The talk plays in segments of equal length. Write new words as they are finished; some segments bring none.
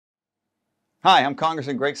Hi, I'm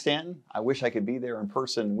Congressman Greg Stanton. I wish I could be there in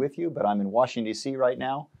person with you, but I'm in Washington, D.C. right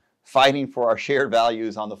now, fighting for our shared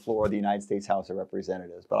values on the floor of the United States House of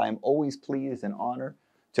Representatives. But I am always pleased and honored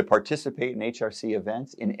to participate in HRC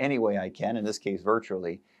events in any way I can, in this case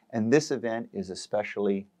virtually, and this event is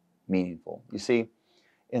especially meaningful. You see,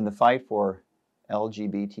 in the fight for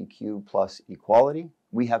LGBTQ plus equality,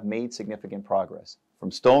 we have made significant progress,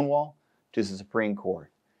 from Stonewall to the Supreme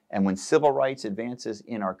Court. And when civil rights advances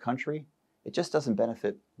in our country, it just doesn't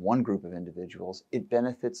benefit one group of individuals, it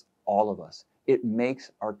benefits all of us. It makes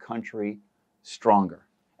our country stronger.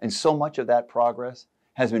 And so much of that progress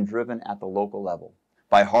has been driven at the local level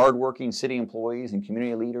by hardworking city employees and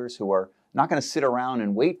community leaders who are not going to sit around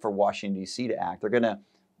and wait for Washington, D.C. to act. They're going to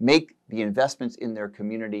make the investments in their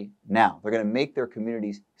community now. They're going to make their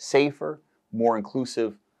communities safer, more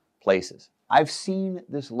inclusive places. I've seen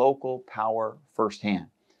this local power firsthand.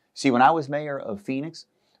 See, when I was mayor of Phoenix,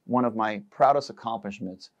 one of my proudest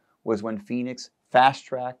accomplishments was when Phoenix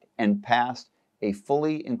fast-tracked and passed a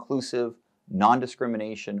fully inclusive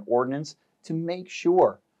non-discrimination ordinance to make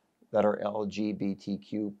sure that our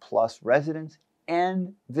LGBTQ plus residents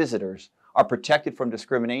and visitors are protected from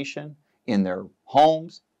discrimination in their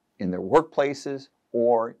homes, in their workplaces,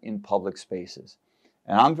 or in public spaces.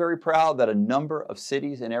 And I'm very proud that a number of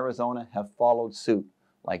cities in Arizona have followed suit,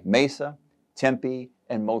 like Mesa, Tempe,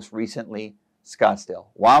 and most recently, Scottsdale.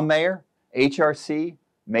 While mayor, HRC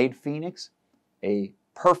made Phoenix a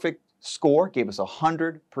perfect score, gave us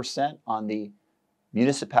 100% on the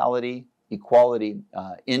Municipality Equality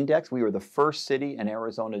Index. We were the first city in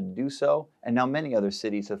Arizona to do so, and now many other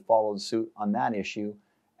cities have followed suit on that issue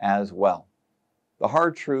as well. The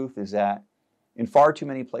hard truth is that in far too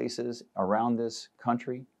many places around this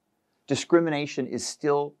country, discrimination is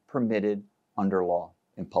still permitted under law.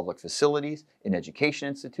 In public facilities, in education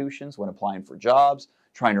institutions, when applying for jobs,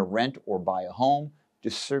 trying to rent or buy a home,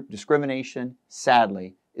 discrimination,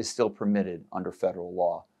 sadly, is still permitted under federal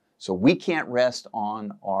law. So we can't rest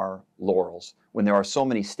on our laurels when there are so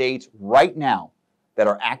many states right now that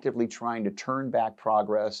are actively trying to turn back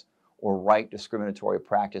progress or write discriminatory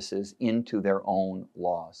practices into their own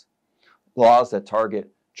laws. Laws that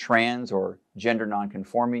target trans or gender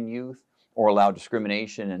nonconforming youth, or allow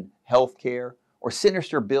discrimination in health care, or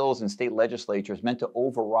sinister bills in state legislatures meant to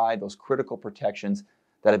override those critical protections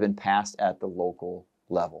that have been passed at the local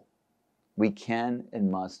level. We can and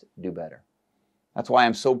must do better. That's why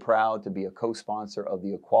I'm so proud to be a co-sponsor of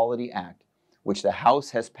the Equality Act, which the House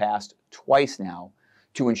has passed twice now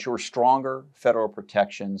to ensure stronger federal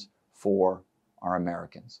protections for our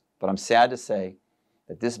Americans. But I'm sad to say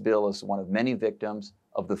that this bill is one of many victims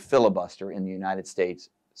of the filibuster in the United States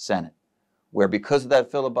Senate, where because of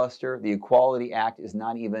that filibuster, the Equality Act is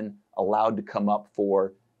not even allowed to come up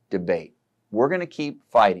for debate. We're going to keep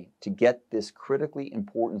fighting to get this critically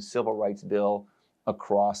important civil rights bill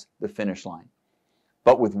across the finish line.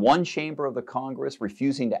 But with one chamber of the Congress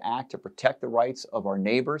refusing to act to protect the rights of our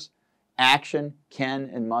neighbors, action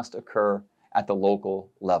can and must occur at the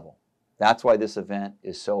local level. That's why this event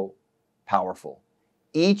is so powerful.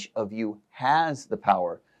 Each of you has the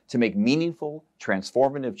power to make meaningful,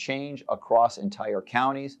 transformative change across entire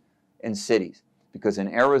counties and cities. Because in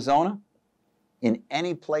Arizona, in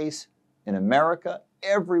any place in America,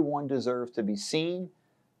 everyone deserves to be seen,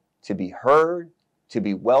 to be heard, to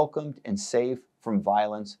be welcomed and safe from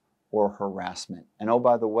violence or harassment. And oh,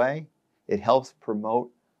 by the way, it helps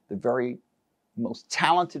promote the very most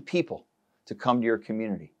talented people to come to your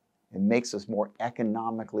community. It makes us more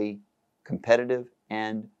economically competitive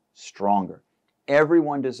and stronger.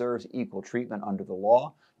 Everyone deserves equal treatment under the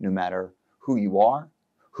law, no matter who you are,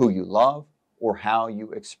 who you love, or how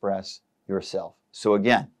you express yourself. So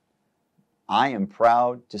again, I am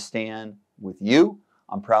proud to stand with you.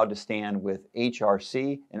 I'm proud to stand with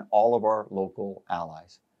HRC and all of our local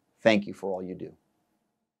allies. Thank you for all you do.